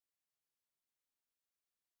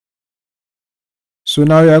So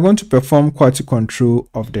now we are going to perform quality control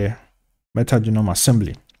of the metagenome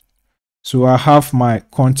assembly. So I have my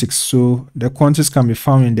contigs. So the contigs can be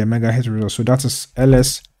found in the megahertz results. So that is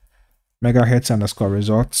ls megahertz underscore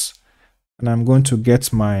results. And I'm going to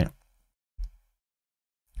get my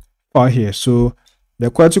file here. So the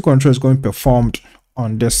quality control is going to be performed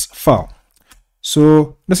on this file.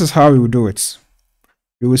 So this is how we will do it.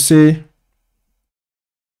 We will say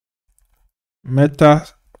meta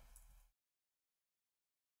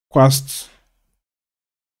quast,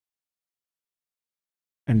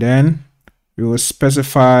 and then we will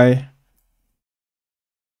specify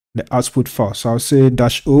the output file. So I'll say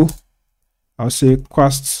 -o, I'll say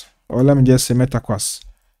quast, or let me just say metaquast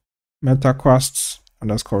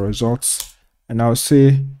underscore results, and I'll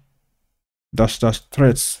say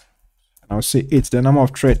 --threads, and I'll say 8, the number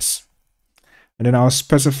of threads, and then I'll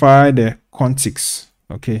specify the contigs,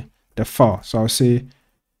 okay, the file. So I'll say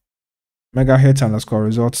megahertz underscore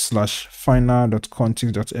results /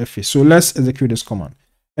 final.contigs.fa. So let's execute this command.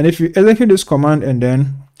 And if you execute this command and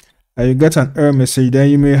then you get an error message, then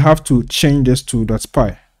you may have to change this to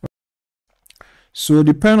 .py. So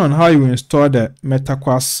depending on how you install the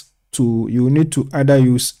metaquast tool, you need to either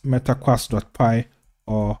use metaquast.py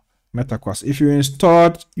or metaquast. If you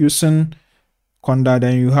installed using Conda,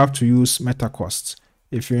 then you have to use metaquast.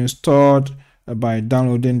 If you installed by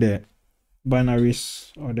downloading the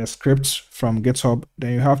binaries or the scripts from GitHub,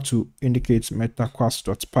 then you have to indicate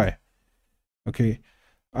metaquast.py. Okay,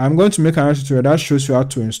 I'm going to make another tutorial that shows you how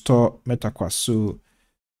to install metaquast. So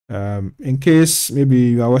in case maybe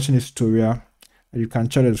you are watching this tutorial, you can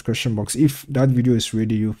check the description box. If that video is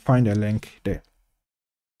ready, you find a link there.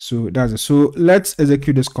 So that's it. So let's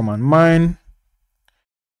execute this command. Mine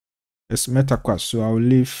is metaquast, so I'll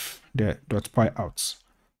leave the .py out.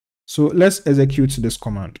 So let's execute this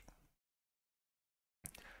command.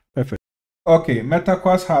 Perfect. Okay,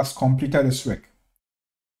 metaquast has completed this work.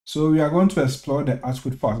 So we are going to explore the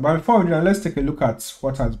output first. But before we do that, let's take a look at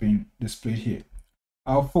what has been displayed here.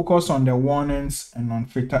 I'll focus on the warnings and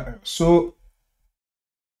non-fatal errors. So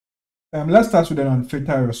let's start with the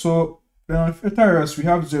non-fatal errors. So the non-fatal errors, we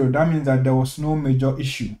have 0. That means that there was no major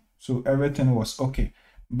issue. So everything was okay.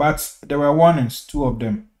 But there were warnings, 2 of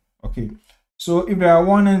them. Okay. So if there are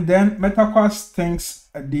warnings, then metaquast thinks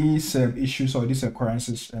these issues or these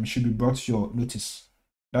occurrences should be brought to your notice.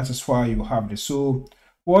 That is why you have this. So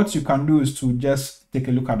what you can do is to just take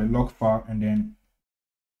a look at the log file, and then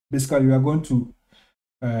basically you are going to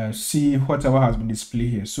see whatever has been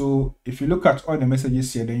displayed here. So if you look at all the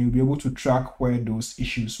messages here, then you'll be able to track where those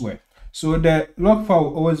issues were. So the log file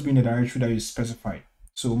will always be in the directory that you specify.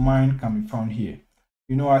 So mine can be found here.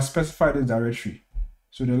 You know, I specified this directory.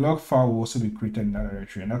 So the log file will also be created in that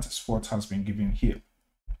directory, and that is what has been given here.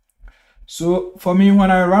 So for me,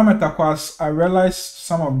 when I ran metaquast, I realized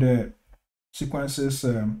some of the sequences,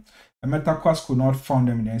 metaquast could not find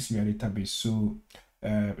them in the NCBI database. So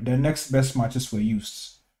the next best matches were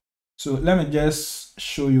used. So let me just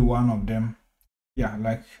show you one of them. Yeah,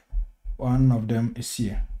 like one of them is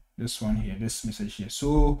here. This one here, this message here.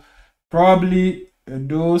 So probably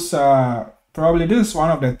those are this is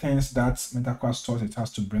one of the things that metaquast thought it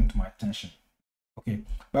has to bring to my attention. Okay,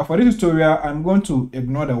 but for this tutorial, I'm going to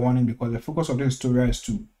ignore the warning because the focus of this tutorial is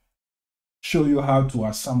to show you how to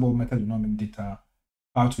assemble metagenomic data,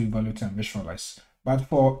 how to evaluate and visualize. But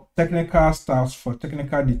for technical stuff, for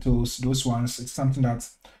technical details, those ones, it's something that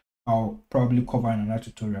I'll probably cover in another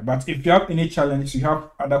tutorial. But if you have any challenges, you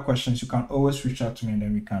have other questions, you can always reach out to me and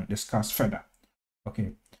then we can discuss further.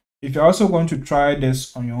 Okay. If you're also going to try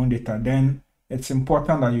this on your own data, then it's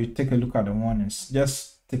important that you take a look at the warnings.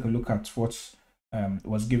 Just take a look at what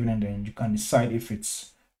was given, and then you can decide if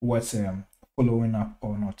it's worth following up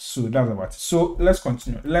or not. So that's about it. So let's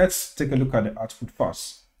continue. Let's take a look at the output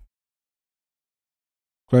first.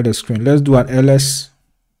 Clear the screen. Let's do an ls,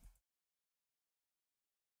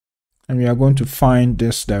 and we are going to find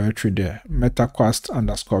this directory there, metaquast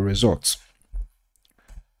underscore results.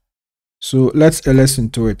 So let's ls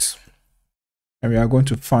into it, and we are going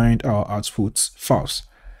to find our output files.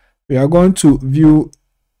 We are going to view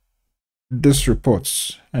this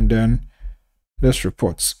reports and then this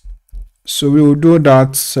reports. So we will do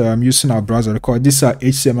that using our browser because these are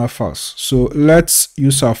HTML files. So let's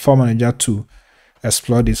use our file manager to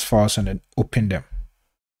explore these files and then open them.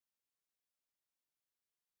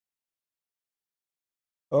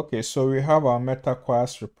 Okay, so we have our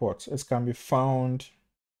metaquast reports. It can be found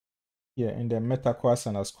here in the metaquast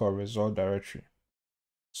underscore result directory.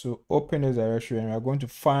 So open this directory and we are going to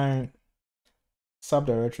find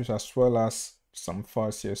subdirectories as well as some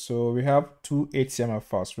files here. So we have 2 HTML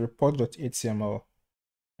files, report.html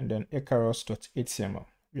and then icarus.html.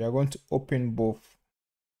 We are going to open both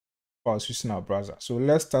files using our browser. So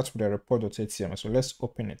let's start with the report.html. So let's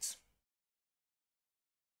open it.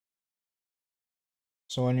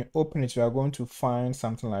 So when you open it, you are going to find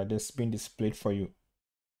something like this being displayed for you.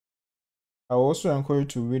 I will also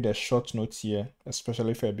encourage you to read a short note here,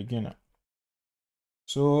 especially if you're a beginner.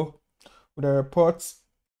 So with the report,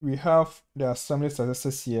 we have the assembly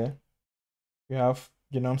statistics here. We have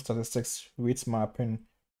genome statistics, weight mapping,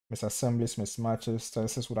 misassemblies, mismatches,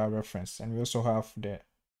 statistics without reference, and we also have the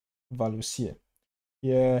values here.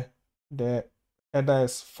 Here, the header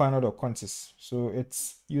is final.contis, so it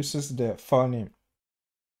uses the file name.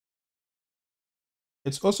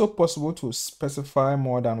 It's also possible to specify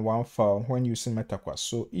more than one file when using MetaQuast.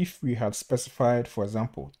 So if we had specified, for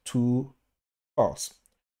example, 2 files,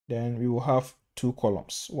 then we will have 2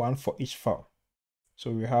 columns, one for each file. So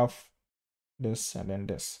we have this and then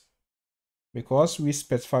this. Because we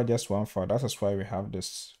specify just one file, that is why we have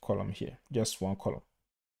this column here, just one column.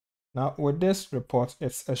 Now with this report,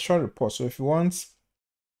 it's a short report. So if you want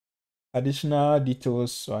additional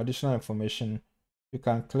details or additional information, you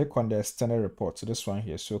can click on the extended report. So this one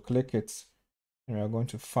here. So click it and we are going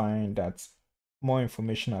to find that more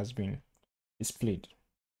information has been displayed.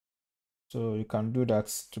 So you can do that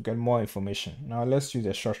to get more information. Now let's use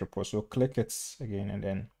a short report. So click it again and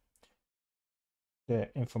then the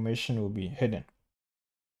information will be hidden.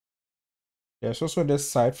 There's also this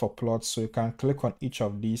side for plots. So you can click on each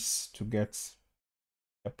of these to get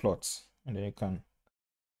a plot, and then you can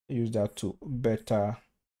use that to better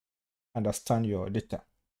understand your data.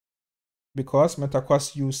 Because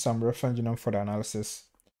MetaQuast use some reference genome for the analysis,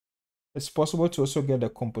 it's possible to also get the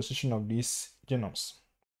composition of these genomes.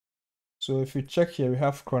 So if you check here, we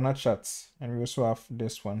have corona charts, and we also have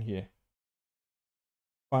this one here,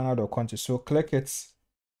 final.contis. So click it,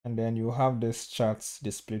 and then you have this charts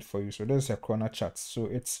displayed for you. So this is a corona chart. So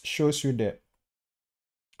it shows you the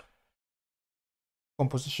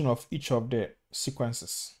composition of each of the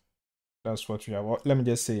sequences. That's what we have. Let me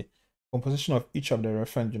just say composition of each of the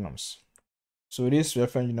reference genomes. So these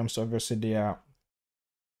reference genomes, obviously they are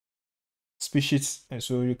species, and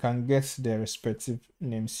so you can get their respective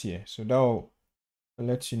names here. So that will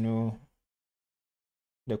let you know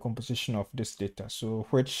the composition of this data. So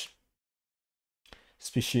which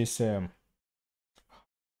species,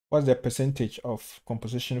 what's the percentage of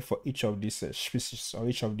composition for each of these species or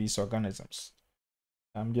each of these organisms.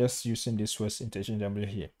 I'm just using this word interchangeably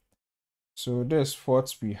here. So that's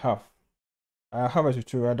what we have. I have a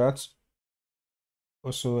tutorial that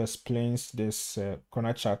also explains this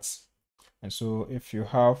corner charts, and so if you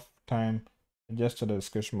have time, just to the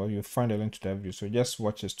description box, you'll find a link to that video. So just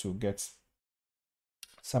watch this to get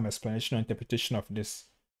some explanation or interpretation of this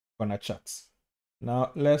corner charts.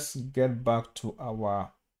 Now let's get back to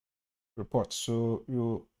our report. So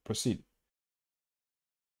you proceed.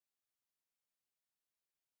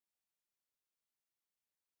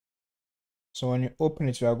 So when you open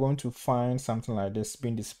it, you are going to find something like this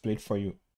being displayed for you.